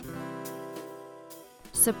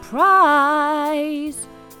Surprise!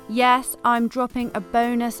 Yes, I'm dropping a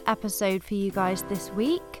bonus episode for you guys this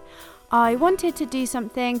week. I wanted to do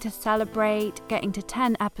something to celebrate getting to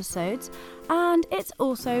 10 episodes, and it's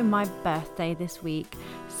also my birthday this week.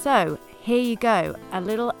 So here you go, a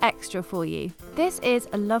little extra for you. This is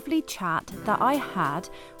a lovely chat that I had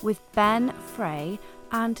with Ben Frey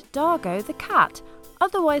and Dargo the cat,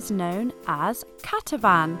 otherwise known as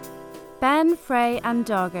Catavan. Ben, Frey and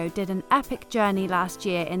Dargo did an epic journey last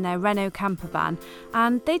year in their Renault camper van,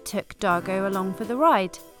 and they took Dargo along for the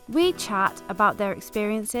ride. We chat about their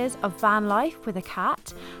experiences of van life with a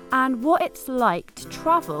cat and what it's like to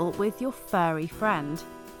travel with your furry friend.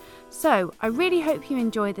 So, I really hope you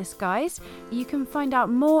enjoy this, guys. You can find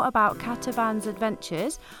out more about Catavan's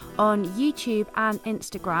adventures on YouTube and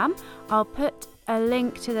Instagram. I'll put a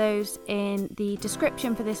link to those in the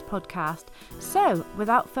description for this podcast. So,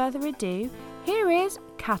 without further ado, here is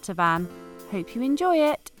Catavan. Hope you enjoy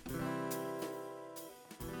it.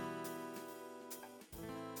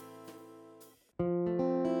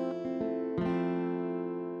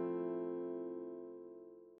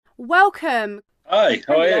 Welcome. Hi,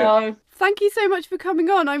 how are you? Thank you so much for coming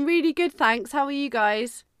on. I'm really good, thanks. How are you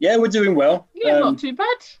guys? Yeah, we're doing well. Yeah, not too bad.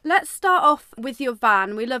 Let's start off with your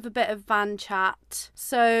van. We love a bit of van chat.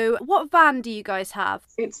 So, what van do you guys have?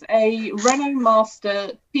 It's a Renault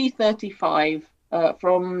Master P35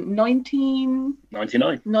 from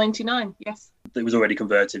 1999. 99. Yes. It was already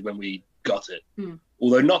converted when we got it,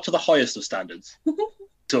 although not to the highest of standards.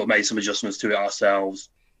 Sort of made some adjustments to it ourselves.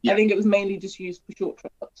 Yeah. I think it was mainly just used for short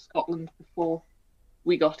trips up to Scotland before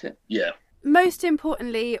we got it. Yeah. Most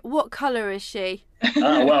importantly, what colour is she?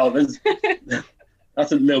 Well,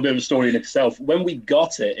 that's a little bit of a story in itself. When we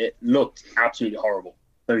got it, it looked absolutely horrible.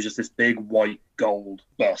 There was just this big white gold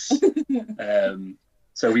bus.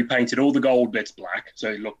 So we painted all the gold bits black, so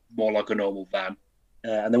it looked more like a normal van.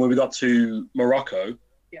 And then when we got to Morocco,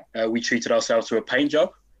 we treated ourselves to a paint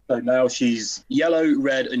job. So now she's yellow,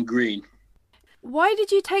 red and green. Why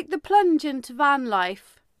did you take the plunge into van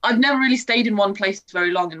life? I've never really stayed in one place very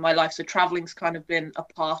long in my life, so travelling's kind of been a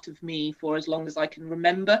part of me for as long as I can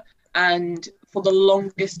remember. And for the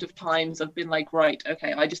longest of times, I've been like, right,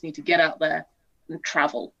 okay, I just need to get out there and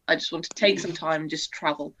travel. I just want to take some time and just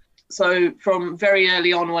travel. So from very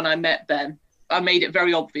early on when I met Ben, I made it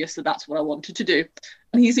very obvious that that's what I wanted to do.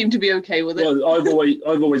 And he seemed to be okay with it. Well, I've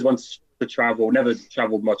always wanted to travel, never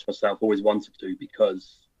travelled much myself, always wanted to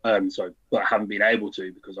because, but I haven't been able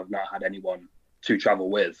to because I've not had anyone to travel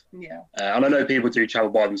with. Yeah. And I know people do travel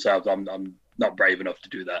by themselves. I'm not brave enough to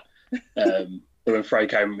do that. But when Frey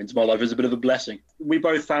came into my life, it was a bit of a blessing. We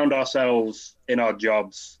both found ourselves in our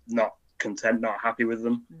jobs not content, not happy with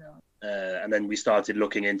them. No. And then we started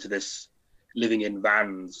looking into this living in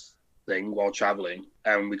vans thing while traveling,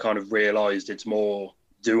 and we kind of realised it's more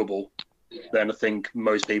doable than I think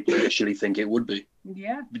most people initially think it would be.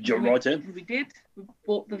 Yeah. Did you jump right in? We did. We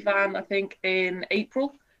bought the van, I think, in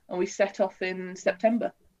April. And we set off in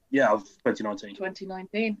September. Yeah, of 2019.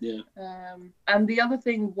 2019. Yeah. And the other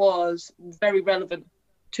thing was very relevant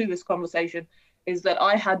to this conversation is that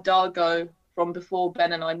I had Dargo from before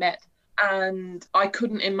Ben and I met. And I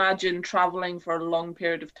couldn't imagine traveling for a long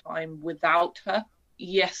period of time without her.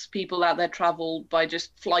 Yes, people out there travel by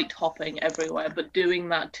just flight hopping everywhere, but doing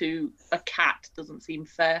that to a cat doesn't seem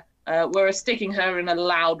fair. Whereas sticking her in a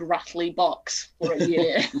loud, rattly box for a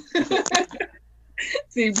year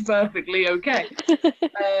seems perfectly okay.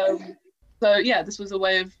 So yeah, this was a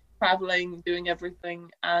way of traveling, doing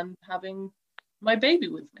everything, and having my baby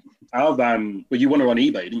with me. Our van, well, you won her on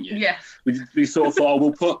eBay, didn't you? Yes. We sort of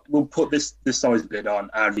thought, we'll put this size bid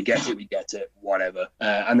on, and we get it, whatever.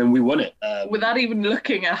 And then we won it without even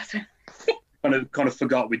looking at it. kind of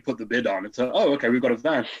forgot we'd put the bid on, and so okay, we've got a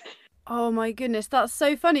van. Oh my goodness, that's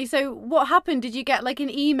so funny. So what happened? Did you get like an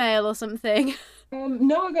email or something?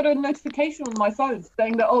 No, I got a notification on my phone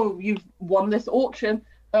saying that, you've won this auction.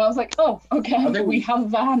 And I was like, okay, I think we have a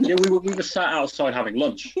van. Yeah, we were sat outside having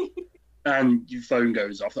lunch, and your phone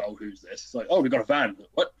goes off. Oh, who's this? It's like, we got a van.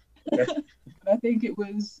 What? Okay. I think it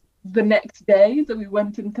was the next day that we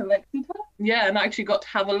went and collected her. Yeah, and I actually got to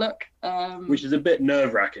have a look. Which is a bit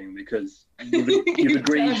nerve-wracking because you've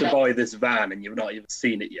agreed to buy this van and you've not even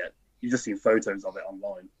seen it yet. You've just seen photos of it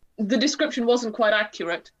online. The description wasn't quite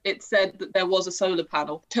accurate. It said that there was a solar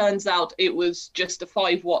panel. Turns out it was just a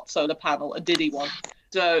 5-watt solar panel, a Diddy one.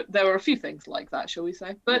 So there were a few things like that, shall we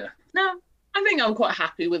say. But no, I think I'm quite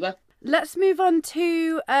happy with her. Let's move on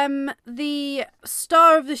to the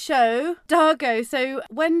star of the show, Dargo. So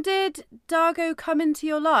when did Dargo come into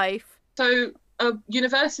your life? So a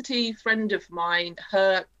university friend of mine,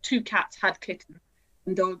 her 2 cats had kittens.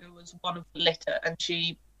 and Dargo was one of the litter, and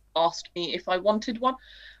she asked me if I wanted one.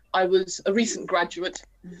 I was a recent graduate,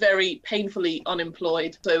 very painfully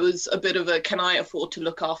unemployed. So it was a bit of a, can I afford to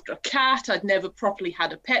look after a cat? I'd never properly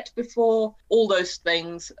had a pet before, all those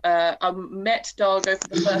things. I met Dargo for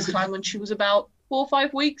the first time when she was about 4 or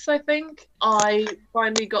 5 weeks, I think. I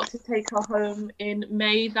finally got to take her home in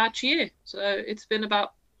May that year. So it's been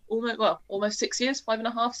about almost 6 years,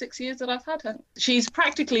 5.5, 6 years that I've had her. She's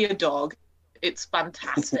practically a dog. It's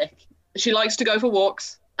fantastic. She likes to go for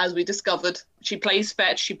walks. As we discovered, she plays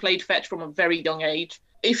fetch. She played fetch from a very young age.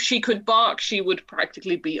 If she could bark, she would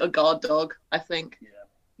practically be a guard dog, I think.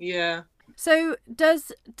 Yeah. So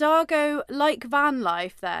does Dargo like van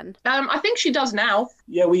life then? I think she does now.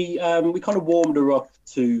 Yeah, we kind of warmed her up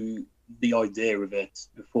to the idea of it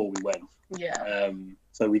before we went. Yeah.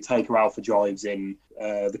 So we take her out for drives in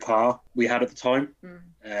the car we had at the time.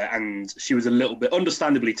 And she was a little bit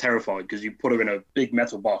understandably terrified because you put her in a big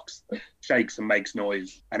metal box that shakes and makes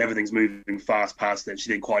noise and everything's moving fast past it.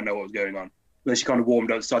 She didn't quite know what was going on. Then she kind of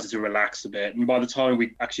warmed up, started to relax a bit. And by the time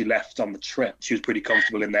we actually left on the trip, she was pretty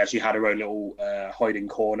comfortable in there. She had her own little hiding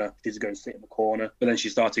corner. She was going to sit in the corner. But then she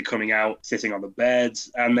started coming out, sitting on the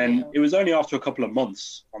beds. And then it was only after a couple of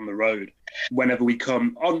months on the road. Whenever we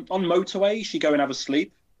come on motorway, she'd go and have a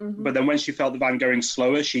sleep. But then when she felt the van going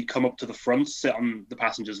slower, she'd come up to the front, sit on the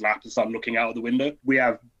passenger's lap and start looking out of the window. We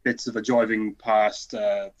have bits of her driving past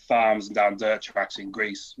farms and down dirt tracks in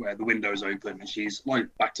Greece where the window's open and she's like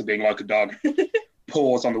back to being like a dog.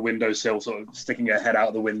 Paws on the windowsill, sort of sticking her head out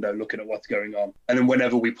of the window, looking at what's going on. And then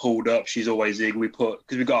whenever we pulled up, she's always in. Because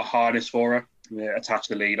we've got a harness for her, we attach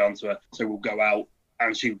the lead onto her. So we'll go out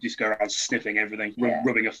and she'll just go around sniffing everything,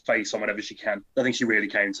 rubbing her face on whatever she can. I think she really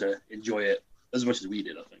came to enjoy it as much as we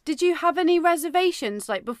did, I think. Did you have any reservations,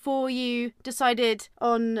 like before you decided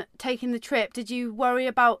on taking the trip? Did you worry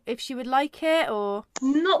about if she would like it or?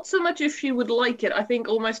 Not so much if she would like it. I think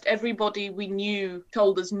almost everybody we knew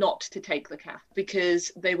told us not to take the cat because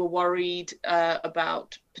they were worried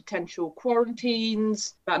about potential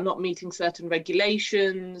quarantines, about not meeting certain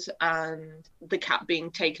regulations and the cat being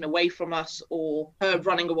taken away from us or her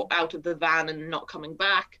running out of the van and not coming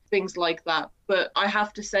back, things like that. But I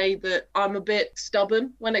have to say that I'm a bit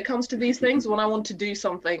stubborn when it comes to these things. When I want to do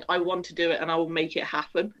something, I want to do it and I will make it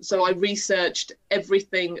happen. So I researched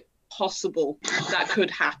everything possible that could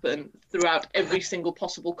happen throughout every single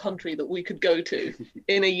possible country that we could go to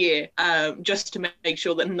in a year, just to make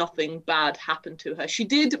sure that nothing bad happened to her. She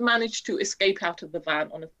did manage to escape out of the van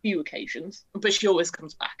on a few occasions, but she always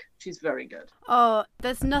comes back. She's very good. Oh,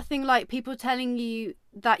 there's nothing like people telling you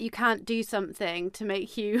that you can't do something to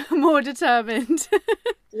make you more determined.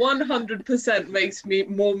 100% makes me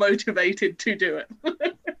more motivated to do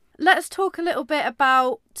it. Let's talk a little bit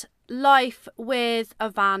about life with a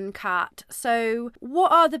van cat. So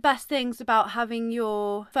what are the best things about having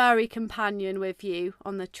your furry companion with you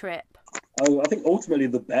on the trip? Oh, I think ultimately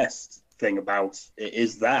the best thing about it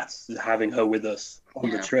is having her with us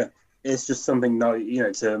on the trip. It's just something that,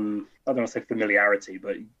 it's, I don't want to say familiarity,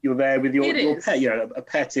 but you're there with your pet. A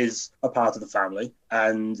pet is a part of the family,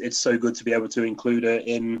 and it's so good to be able to include her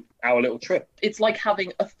in our little trip. It's like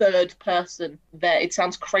having a third person there. It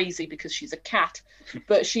sounds crazy because she's a cat,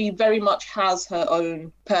 but she very much has her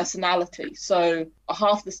own personality. So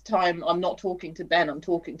half this time I'm not talking to Ben, I'm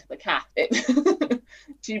talking to the cat.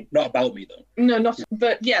 Not about me though. No, not.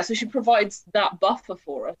 But yeah, so she provides that buffer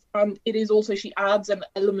for us, and it is also, she adds an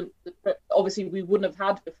element that obviously we wouldn't have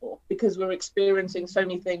had before because we're experiencing so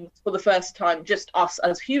many things for the first time, just us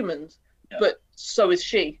as humans, but so is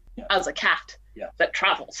she as a cat. That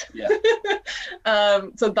travels.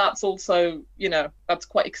 So that's also, that's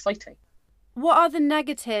quite exciting. What are the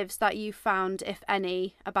negatives that you found, if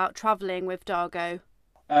any, about travelling with Dargo?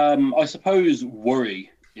 I suppose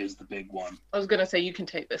worry is the big one. I was going to say, you can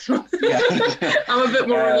take this one. I'm a bit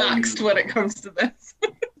more relaxed when it comes to this.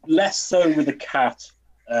 Less so with a cat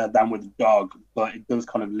than with a dog, but it does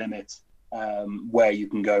kind of limit where you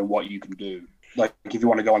can go and what you can do. Like if you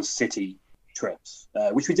want to go on city trips,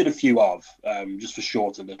 which we did a few of, just for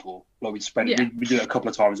shorter little, like we did it a couple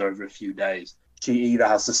of times over a few days. She either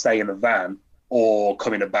has to stay in the van or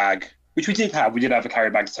come in a bag, which we did have. We did have a carry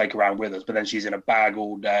bag to take around with us, but then she's in a bag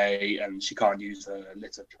all day and she can't use her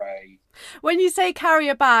litter tray. When you say carry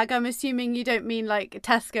a bag, I'm assuming you don't mean like a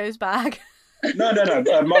Tesco's bag. No,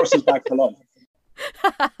 Morrison's bag for life.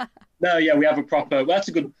 No, yeah, we have a proper, well, that's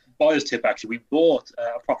a good buyer's tip actually. We bought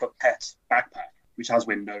a proper pet backpack, which has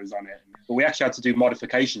windows on it. But we actually had to do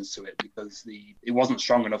modifications to it because it wasn't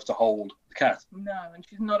strong enough to hold the cat. No, and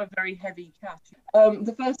she's not a very heavy cat.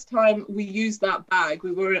 The first time we used that bag,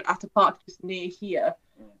 we were at a park just near here,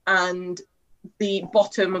 and the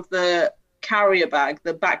bottom of the carrier bag,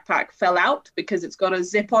 the backpack, fell out because it's got a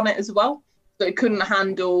zip on it as well. So it couldn't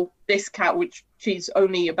handle this cat, which she's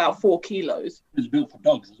only about 4 kilos. It was built for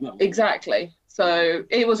dogs as well. Exactly. So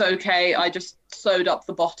it was okay. I just sewed up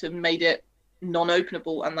the bottom, made it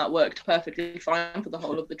non-openable, and that worked perfectly fine for the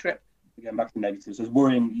whole of the trip. Again, back to negatives. So it's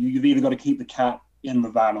worrying. You've either got to keep the cat in the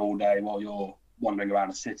van all day while you're wandering around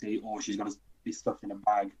the city, or she's got to be stuffed in a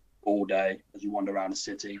bag all day as you wander around the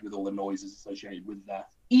city with all the noises associated with that.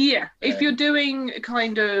 Yeah, if you're doing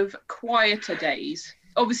kind of quieter days,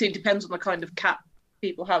 obviously it depends on the kind of cat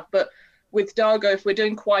people have, but with Dargo, if we're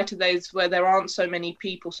doing quieter days where there aren't so many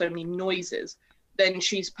people, so many noises, then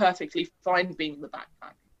she's perfectly fine being in the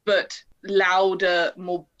backpack. But louder,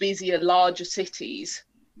 more busier, larger cities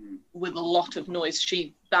with a lot of noise,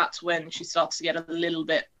 that's when she starts to get a little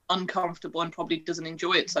bit uncomfortable and probably doesn't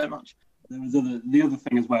enjoy it so much. The other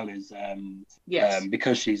thing as well is yes.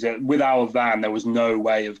 Because she's with our van, there was no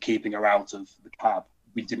way of keeping her out of the cab.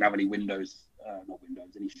 We didn't have any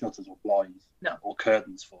any shutters or blinds or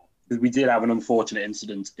curtains for. We did have an unfortunate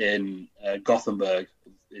incident in Gothenburg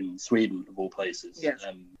in Sweden, of all places. Yes.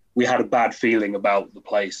 We had a bad feeling about the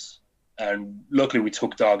place, and luckily we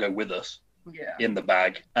took Dargo with us in the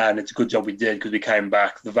bag, and it's a good job we did, because we came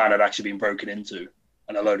back, the van had actually been broken into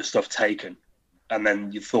and a load of stuff taken. And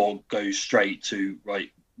then your thought goes straight to,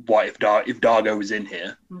 right, what if Dargo was in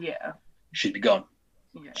here? Yeah. She'd be gone.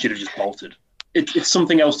 Yeah. She'd have just bolted. It's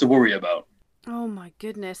something else to worry about. Oh my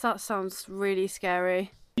goodness, that sounds really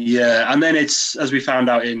scary. Yeah, and then it's, as we found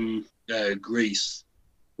out in Greece,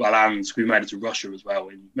 and we made it to Russia as well.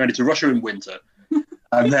 We made it to Russia in winter,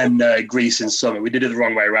 and then Greece in summer. We did it the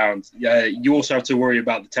wrong way around. Yeah, you also have to worry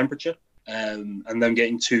about the temperature. And them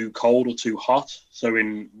getting too cold or too hot. So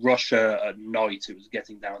in Russia at night, it was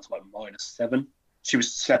getting down to like -7. She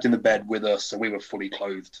was slept in the bed with us, so we were fully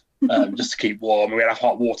clothed just to keep warm. And we had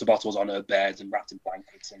hot water bottles on her bed and wrapped in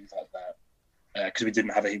blankets, things like that, because we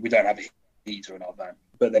don't have a heater in our van.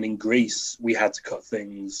 But then in Greece, we had to cut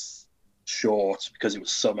things short because it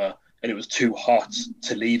was summer and it was too hot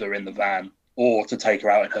to leave her in the van or to take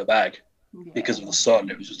her out in her bag because of the sun.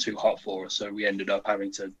 It was just too hot for us, so we ended up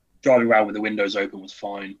having to. Driving around with the windows open was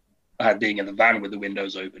fine. Being in the van with the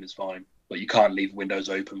windows open is fine, but you can't leave windows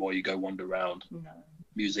open while you go wander around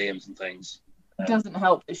museums and things. It doesn't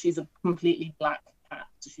help that she's a completely black cat,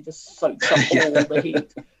 so she just soaks up all the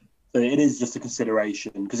heat. So it is just a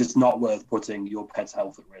consideration, because it's not worth putting your pet's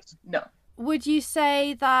health at risk. No. Would you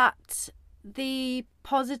say that the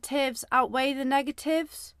positives outweigh the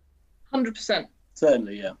negatives? 100%.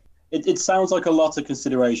 Certainly, yeah. It sounds like a lot of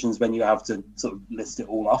considerations when you have to sort of list it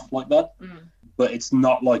all off like that, but it's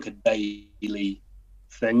not like a daily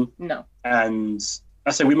thing. No. And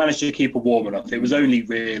I say we managed to keep her warm enough. It was only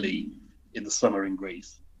really in the summer in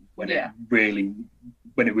Greece when it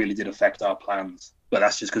really did affect our plans. But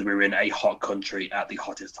that's just because we were in a hot country at the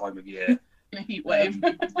hottest time of year. In a heat wave.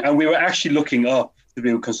 And we were actually looking up, to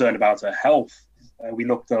be concerned about her health. We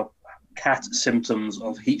looked up cat symptoms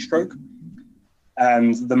of heat stroke.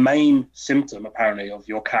 And the main symptom, apparently, of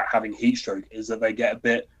your cat having heat stroke is that they get a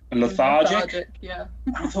bit lethargic. Yeah.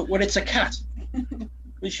 I thought, well, it's a cat.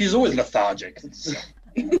 She's always lethargic. So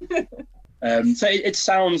it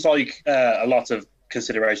sounds like a lot of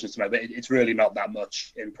considerations to make, but it's really not that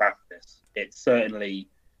much in practice. It certainly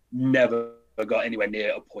never got anywhere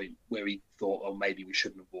near a point where we thought, oh, maybe we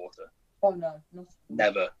shouldn't have bought her. Oh, no.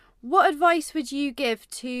 Never. What advice would you give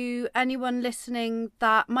to anyone listening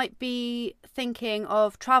that might be thinking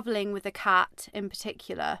of travelling with a cat in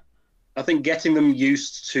particular? I think getting them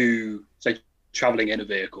used to, say, travelling in a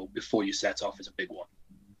vehicle before you set off is a big one.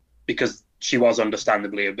 Because she was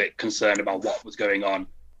understandably a bit concerned about what was going on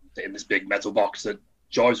in this big metal box that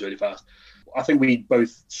drives really fast. I think we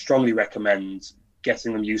both strongly recommend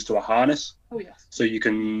getting them used to a harness. Oh, yes. So you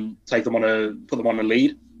can put them on a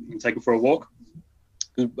lead and take them for a walk.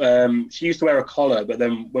 She used to wear a collar, but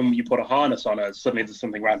then when you put a harness on her, suddenly there's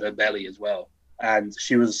something around her belly as well. And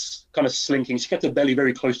she was kind of slinking. She kept her belly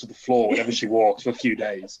very close to the floor whenever she walked for a few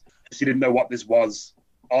days. She didn't know what this was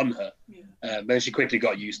on her. Yeah. Then she quickly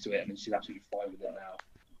got used to it, and she's absolutely fine with it now.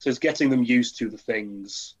 So it's getting them used to the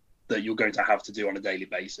things that you're going to have to do on a daily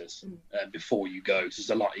basis before you go. So it's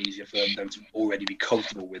a lot easier for them to already be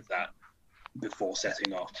comfortable with that before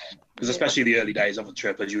setting off, because especially the early days of a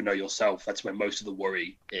trip, as you know yourself, that's when most of the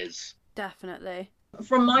worry is. Definitely.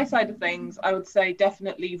 From my side of things, I would say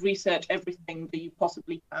definitely research everything that you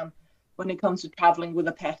possibly can when it comes to traveling with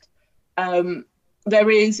a pet.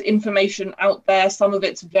 There is information out there. Some of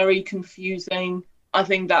it's very confusing. I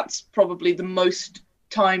think that's probably the most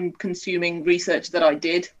time consuming research that I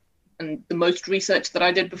did. and the most research that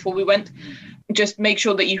I did before we went. Just make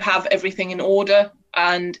sure that you have everything in order.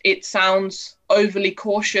 And it sounds overly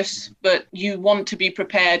cautious, but you want to be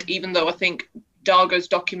prepared, even though I think Dargo's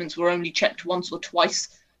documents were only checked once or twice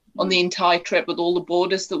on the entire trip with all the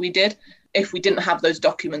borders that we did. If we didn't have those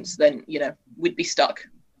documents, then, we'd be stuck.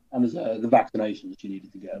 And there's the vaccinations you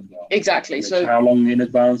needed to get as well. Exactly. So how long in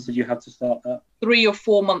advance did you have to start that? 3 or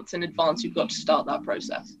 4 months in advance, you've got to start that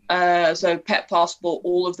process. So pet passport,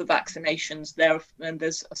 all of the vaccinations there, and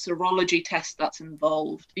there's a serology test that's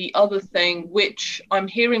involved. The other thing, which I'm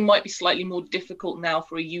hearing might be slightly more difficult now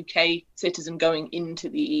for a UK citizen going into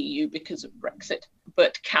the EU because of Brexit,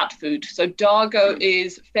 but cat food. So Dargo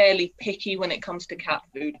is fairly picky when it comes to cat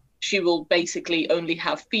food. She will basically only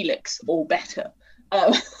have Felix or better.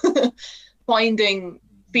 Finding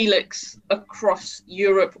Felix across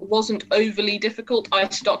Europe wasn't overly difficult. I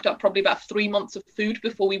stocked up probably about 3 months of food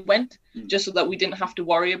before we went, just so that we didn't have to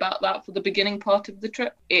worry about that for the beginning part of the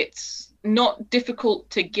trip. It's not difficult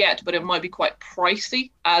to get, but it might be quite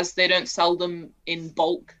pricey, as they don't sell them in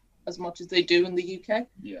bulk as much as they do in the UK.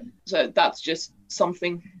 Yeah. So that's just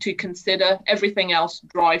something to consider. Everything else,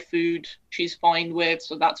 dry food, she's fine with,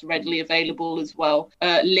 so that's readily available as well.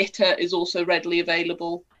 Litter is also readily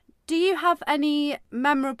available. Do you have any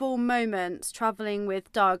memorable moments travelling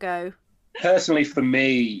with Dargo? Personally, for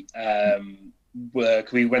me,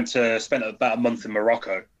 we spent about a month in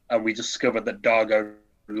Morocco, and we discovered that Dargo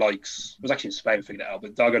likes, it was actually in Spain, we figured it out,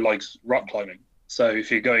 but Dargo likes rock climbing. So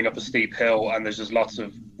if you're going up a steep hill and there's just lots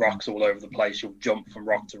of rocks all over the place, you'll jump from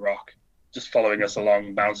rock to rock, just following us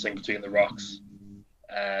along, bouncing between the rocks.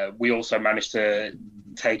 We also managed to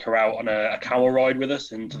take her out on a camel ride with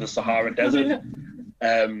us into the Sahara Desert,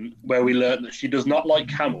 where we learned that she does not like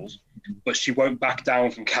camels, but she won't back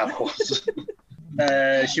down from camels.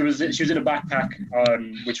 She was in a backpack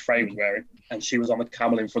on which Frey was wearing, and she was on the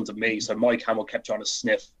camel in front of me. So my camel kept trying to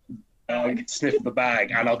sniff the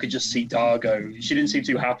bag, and I could just see Dargo. She didn't seem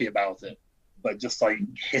too happy about it, but just like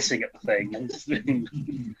hissing at the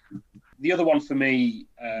thing. The other one for me,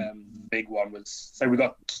 big one, was, so we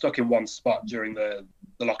got stuck in one spot during the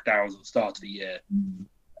lockdowns at the start of the year.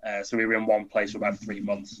 So we were in one place for about 3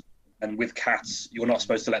 months. And with cats, you're not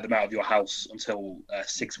supposed to let them out of your house until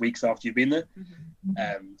 6 weeks after you've been there.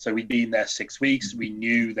 So we'd been there 6 weeks. We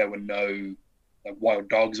knew there were no wild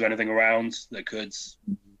dogs or anything around that could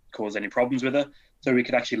cause any problems with her. So we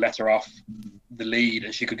could actually let her off the lead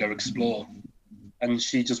and she could go explore. And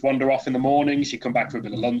she'd just wander off in the morning. She'd come back for a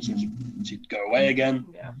bit of lunch and she'd go away again.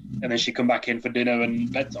 Yeah. And then she'd come back in for dinner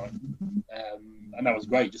and bedtime. And that was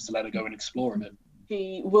great, just to let her go and explore a bit.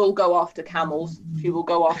 She will go after camels. She will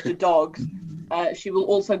go after dogs. She will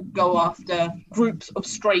also go after groups of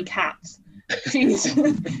stray cats.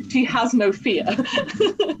 She has no fear.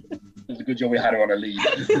 It's a good job we had her on a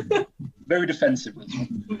lead. Very defensive.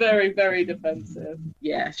 Very, very defensive.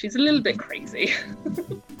 Yeah, she's a little bit crazy.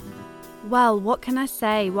 Well, what can I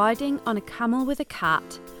say? Riding on a camel with a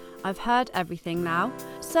cat. I've heard everything now.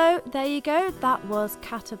 So there you go, that was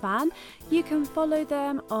Catavan. You can follow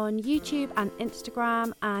them on YouTube and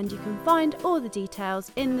Instagram, and you can find all the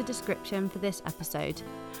details in the description for this episode.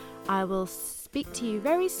 I will speak to you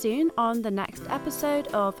very soon on the next episode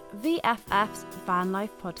of VFF's Van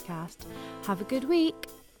Life Podcast. Have a good week.